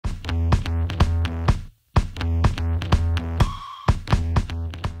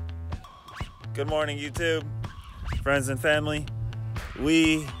Good morning, YouTube, friends and family.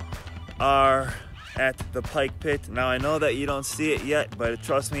 We are at the pike pit. Now I know that you don't see it yet, but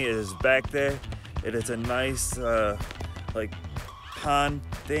trust me, it is back there. It is a nice like pond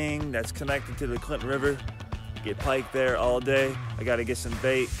thing that's connected to the Clinton River. Get pike there all day. I gotta get some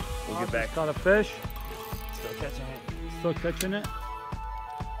bait. We'll get back. Got a fish. Still catching it. Still catching it.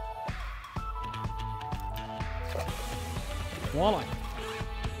 Walleye.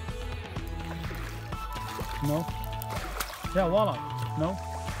 No. Yeah, walleye. No.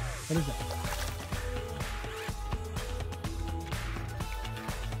 What is it?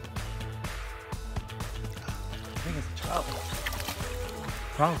 I think it's a trout.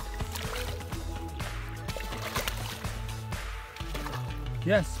 Trout.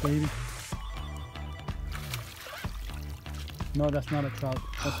 Yes, baby. No, that's not a trout.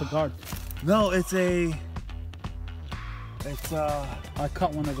 That's a guard. No, it's I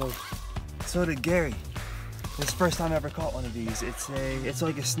caught one of those. so did Gary. This is the first time I ever caught one of these. It's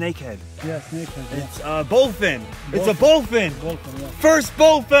like a snakehead. Yeah, snakehead. Yeah. It's bowfin. It's a bowfin. Bowfin, yeah. First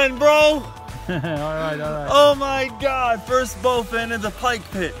bowfin, bro. all right. Oh my God! First bowfin in the pike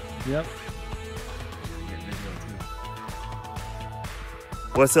pit. Yep.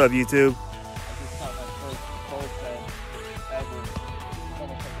 What's up, YouTube? I just caught my first bowfin ever. It's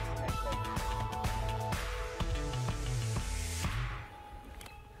almost like a snakehead.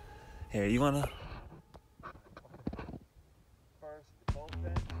 Here, you wanna? First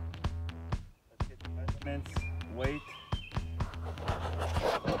bowfin. Let's get the measurements. Weight.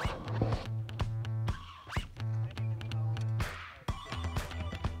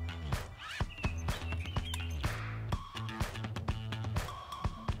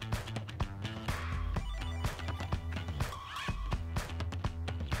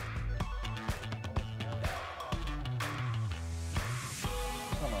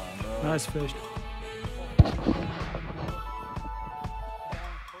 Come on, bro. Nice fish.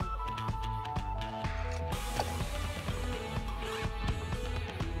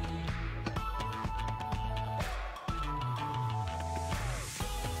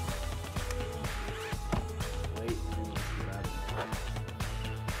 Weight.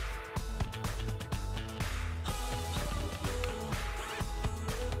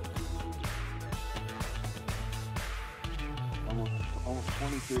 Almost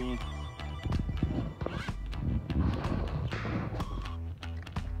 23 inches.